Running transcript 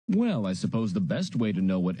Well, I suppose the best way to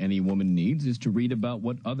know what any woman needs is to read about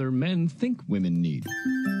what other men think women need.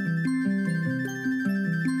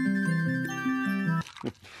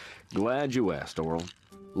 Glad you asked, Orel.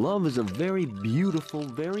 Love is a very beautiful,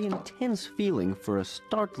 very intense feeling for a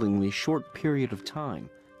startlingly short period of time.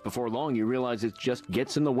 Before long, you realize it just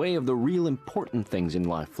gets in the way of the real important things in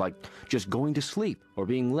life, like just going to sleep or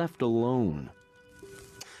being left alone.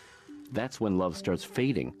 That's when love starts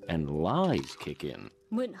fading and lies kick in.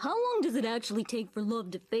 But how long does it actually take for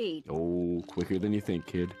love to fade? Oh, quicker than you think,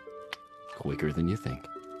 kid. Quicker than you think.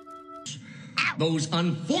 Those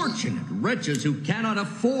unfortunate wretches who cannot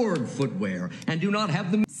afford footwear and do not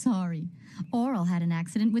have the... Sorry. Orel had an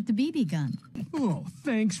accident with the BB gun. Oh,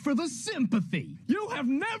 thanks for the sympathy. You have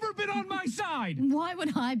never been on my side. Why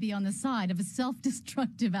would I be on the side of a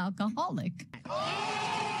self-destructive alcoholic?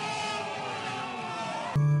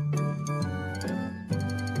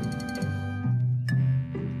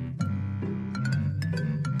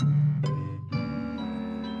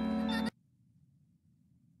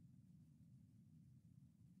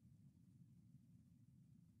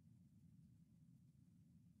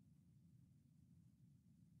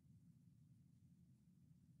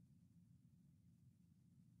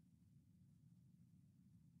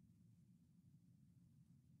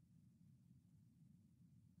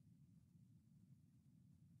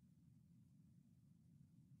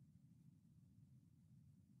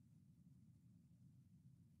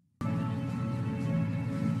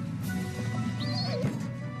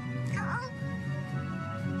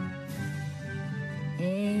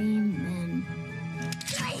 Amen.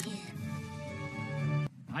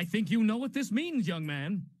 I think you know what this means, young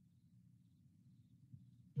man.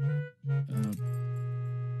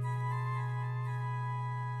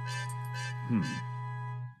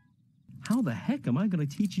 How the heck am I going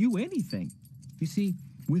to teach you anything? You see,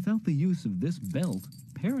 without the use of this belt,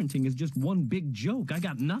 parenting is just one big joke. I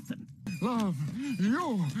got nothing. Love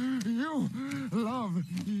you, love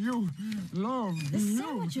you, love The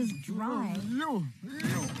sandwich is dry.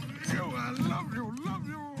 you, I love you, love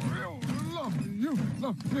you, love you,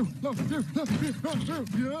 love you, love you, love you,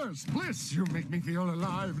 love you. Yes, bliss, you make me feel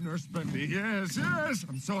alive, Nurse Bendy. Yes, yes,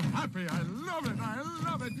 I'm so happy. I love it, I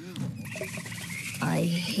love it. I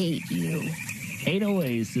hate you. Hate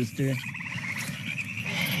away, sister.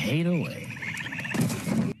 Hate away.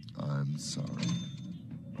 I'm sorry.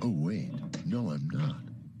 Oh, wait. No, I'm not.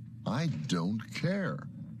 I don't care.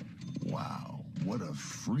 Wow, what a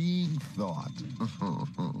freeing thought.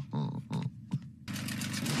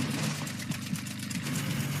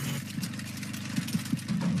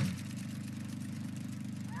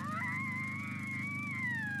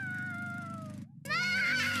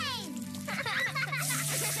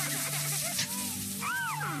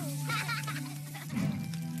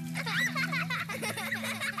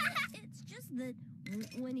 It's just that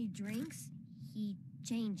when he drinks, he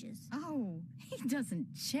changes. Oh, he doesn't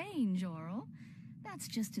change, Orel. That's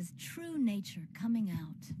just his true nature coming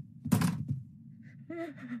out.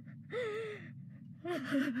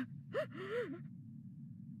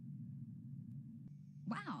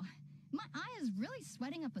 Wow, my eye is really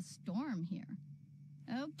sweating up a storm here.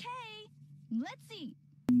 Okay, let's eat.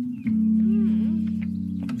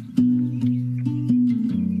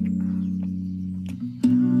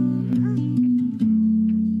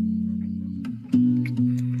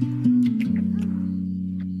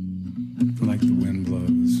 Like the wind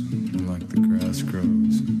blows, like the grass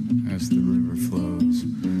grows, as the river flows,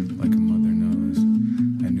 like a mother knows.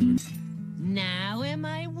 I knew it. Now am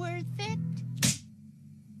I worth it?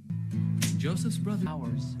 Joseph's brother.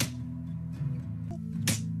 Ours.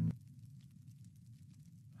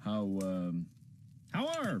 How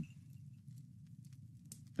are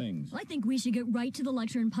things? I think we should get right to the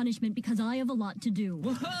lecture and punishment because I have a lot to do.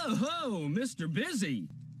 Whoa, Mr. Busy.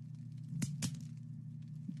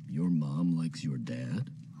 Your mom likes your dad?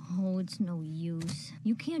 Oh, it's no use.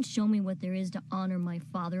 You can't show me what there is to honor my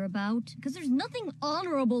father about, because there's nothing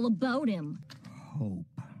honorable about him. Hope.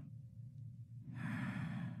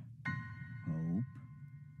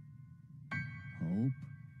 Hope.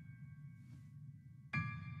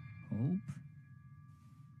 Hope.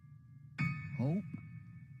 Hope.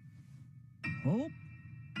 Hope.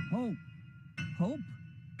 Hope. Hope.